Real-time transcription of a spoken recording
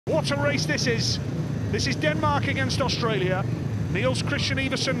What a race this is. This is Denmark against Australia. Niels Christian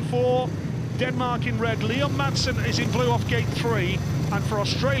Iversen for Denmark in red. Leon Madsen is in blue off gate 3. And for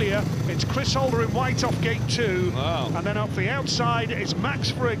Australia, it's Chris Holder in white off gate 2. Wow. And then up the outside, it's Max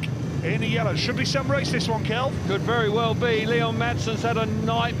Fricke in yellow. Should be some race, this one, Kel. Could very well be. Leon Madsen's had a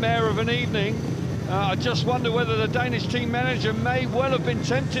nightmare of an evening. I just wonder whether the Danish team manager may well have been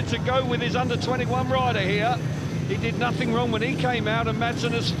tempted to go with his under-21 rider here. He did nothing wrong when he came out, and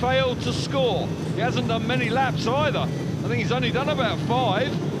Madsen has failed to score. He hasn't done many laps either. I think he's only done about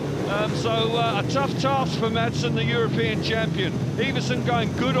 5. So a tough task for Madsen, the European champion. Iversen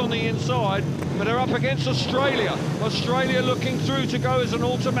going good on the inside, but they're up against Australia. Australia looking through to go as an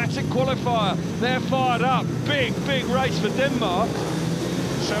automatic qualifier. They're fired up. Big race for Denmark.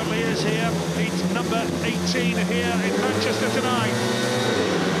 Certainly is here. Heat number 18 here in Manchester tonight.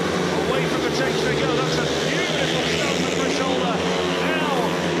 Away from the takes they go. That's a beautiful start for Chris Holder. Now,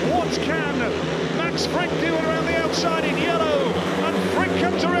 what can Max Fricke do around the outside in yellow? And Fricke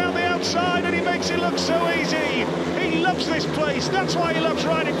comes around the outside and he makes it look so easy. He loves this place. That's why he loves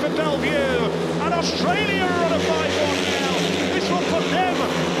riding for Bellevue. And Australia are on a 5-1 now. This will put them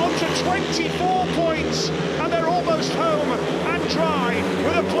onto 24 points. And they're almost home and dry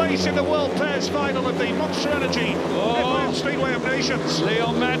with a place in the World Pairs final of the Monster Energy F1 Speedway of Nations.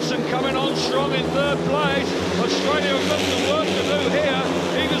 Leon Madsen coming on strong in 3rd place. Australia have got some work to do here.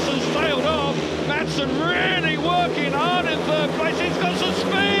 Iversen's sailed off. Madsen really working hard in 3rd place. He's got some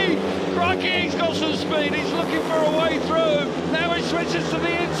speed. Crikey, he's got some speed. He's looking for a way through. Now he switches to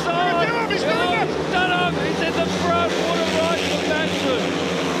the inside. He's done it. He's in the front. What a ride for Madsen.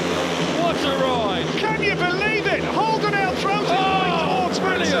 What a ride. Can you believe it? Holden out throws it right towards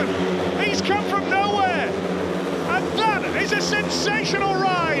Madsen. He's come from nowhere. And that is a sensational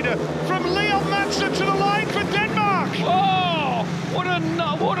ride from Leon Madsen to the line for Denmark. Oh, what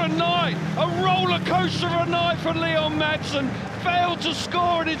a night. A roller coaster of a night for Leon Madsen. Failed to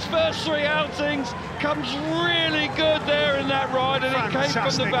score in his first 3 outings. Comes really good there in that ride, and it came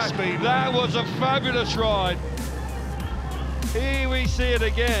from the back. Speed. That was a fabulous ride. Here we see it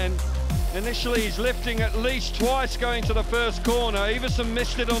again. Initially, he's lifting at least twice going to the first corner. Iversen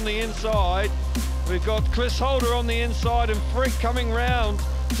missed it on the inside. We've got Chris Holder on the inside and Fricke coming round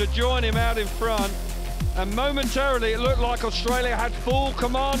to join him out in front. And momentarily, it looked like Australia had full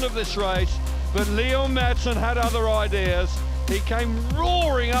command of this race, but Leon Madsen had other ideas. He came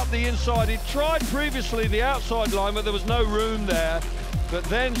roaring up the inside. He tried previously the outside line, but there was no room there. But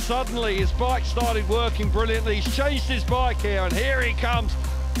then suddenly his bike started working brilliantly. He's changed his bike here, and here he comes,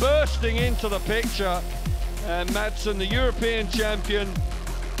 bursting into the picture. And Madsen, the European champion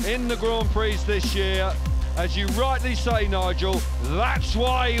in the Grand Prix this year. As you rightly say, Nigel, that's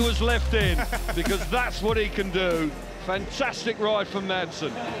why he was left in, because that's what he can do. Fantastic ride from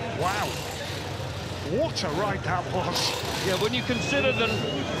Madsen. Wow. What a ride that was. Yeah, when you consider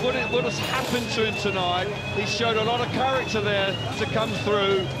what has happened to him tonight, he showed a lot of character there to come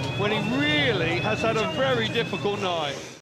through when he really has had a very difficult night.